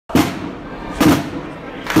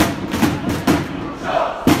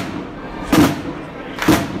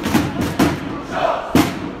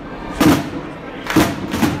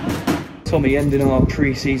Tommy, ending our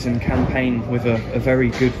pre-season campaign with a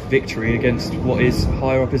very good victory against what is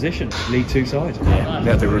higher opposition, League Two side.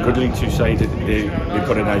 Yeah, they were a good League Two side. They've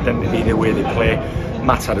got an identity, the way they play.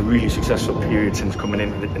 Matt's had a really successful period since coming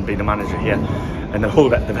in and being the manager here, and they've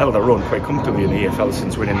held their own quite comfortably in the EFL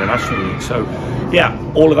since winning the National League. So,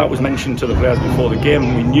 yeah, all of that was mentioned to the players before the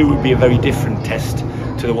game. We knew it would be a very different test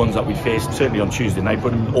to the ones that we faced, certainly on Tuesday night,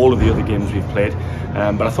 but all of the other games we've played.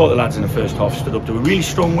 But I thought the lads in the first half stood up to a really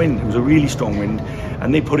strong wind. It was a really strong wind,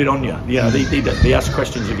 and they put it on you. Yeah, they asked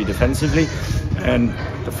questions of you defensively, and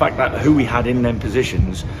the fact that who we had in them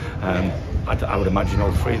positions, I would imagine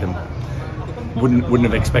all three of them wouldn't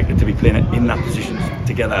have expected to be playing in that position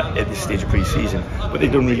together at this stage of pre-season, but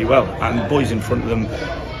they've done really well, and boys in front of them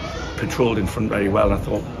patrolled in front very well. And I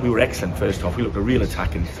thought we were excellent first half. We looked a real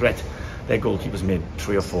attacking threat. Their goalkeepers made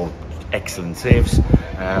 3 or 4 excellent saves.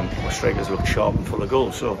 Our strikers looked sharp and full of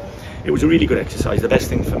goals. So it was a really good exercise. The best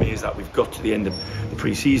thing for me is that we've got to the end of the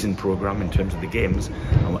pre-season programme in terms of the games,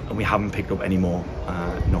 and we haven't picked up any more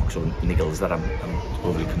knocks or niggles that I'm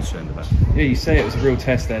overly concerned about. Yeah, you say it was a real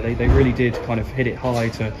test there. They really did kind of hit it high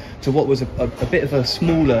to what was a bit of a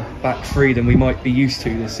smaller back three than we might be used to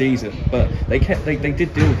this season. But they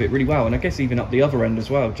did deal with it really well, and I guess even up the other end as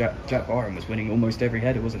well. Jack Byron was winning almost every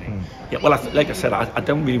header, wasn't he? Yeah, well, like I said, I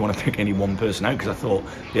don't really want to pick any one person out, because I thought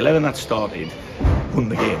the 11 that started won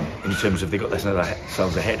the game in terms of they got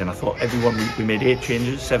themselves ahead, and I thought everyone, we made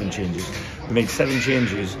 7 changes. We made 7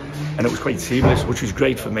 changes, and it was quite seamless, which was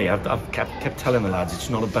great for me. I've kept telling the lads it's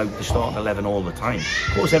not about the starting 11 all the time.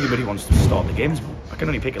 Of course, everybody wants to start the games, but I can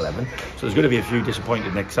only pick 11, so there's going to be a few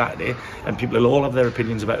disappointed next Saturday, and people will all have their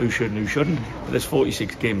opinions about who should and who shouldn't. But there's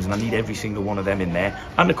 46 games, and I need every single one of them in there,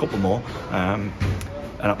 and a couple more.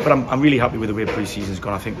 But I'm really happy with the way pre-season's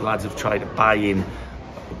gone. I think the lads have tried to buy in.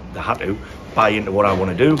 They had to buy into what I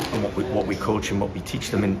want to do and what we coach and what we teach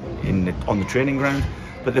them on the training ground.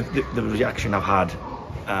 But the reaction I've had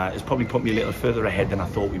has probably put me a little further ahead than I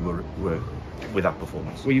thought we were with that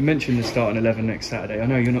performance. Well, you mentioned the starting 11 next Saturday. I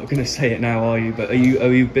know you're not going to say it now, are you? But are you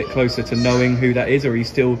a bit closer to knowing who that is, or are you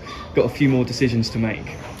still got a few more decisions to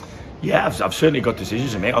make? Yeah, I've certainly got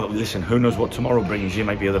decisions to make. Oh, listen, who knows what tomorrow brings? You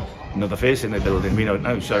might be another face in the building. We don't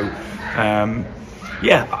know. So,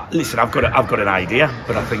 yeah, listen, I've got an idea,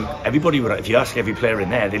 but I think everybody would. If you ask every player in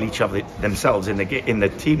there, they'll each have themselves in the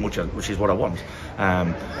team, which is what I want.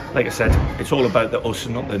 Like I said, it's all about the us,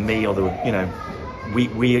 not the me or the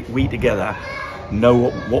we together know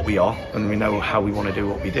what we are, and we know how we want to do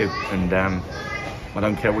what we do, and. I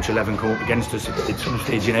don't care which 11 come up against us. At some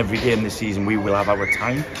stage in every game this season, we will have our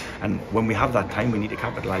time, and when we have that time, we need to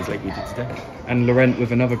capitalise like we did today. And Laurent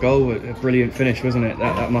with another goal, a brilliant finish, wasn't it?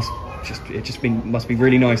 That must be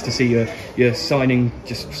really nice to see your signing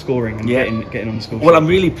just scoring and getting on the score sheet. Well, I'm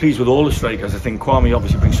really pleased with all the strikers. I think Kwame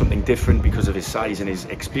obviously brings something different because of his size and his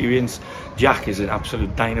experience. Jack is an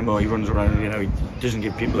absolute dynamo. He runs around, he doesn't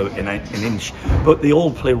give people an inch. But they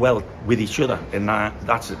all play well with each other, and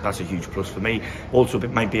that's a huge plus for me. Also,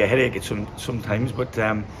 it might be a headache sometimes, but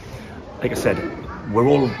like I said, we're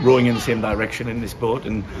all rowing in the same direction in this boat,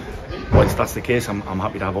 and once that's the case, I'm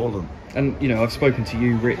happy to have all of them. And I've spoken to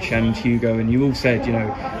you, Rich, and Hugo, and you all said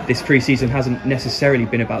this pre-season hasn't necessarily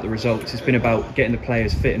been about the results. It's been about getting the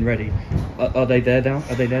players fit and ready. Are they there now?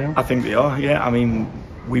 I think they are. Yeah, I mean,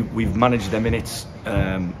 we've managed their minutes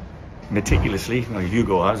meticulously.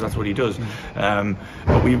 Hugo has, that's what he does.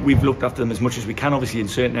 But we've looked after them as much as we can. Obviously, in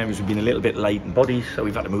certain areas we've been a little bit light in body, so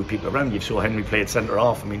we've had to move people around. You saw Henry play at centre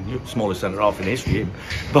half. I mean, smallest centre half in history,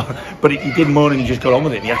 but he did more and he just got on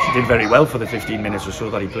with it. And he actually did very well for the 15 minutes or so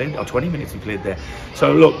that he played, or 20 minutes he played there.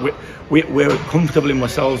 So look, we're comfortable in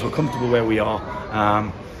ourselves. We're comfortable where we are.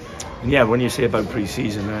 And yeah, when you say about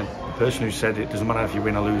pre-season, the person who said it doesn't matter if you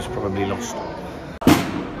win or lose, probably lost.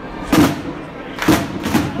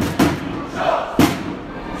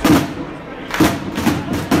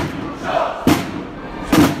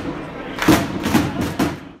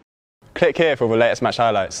 Click here for all the latest match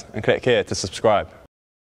highlights and click here to subscribe.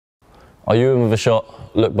 Are you in with a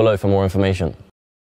shot? Look below for more information.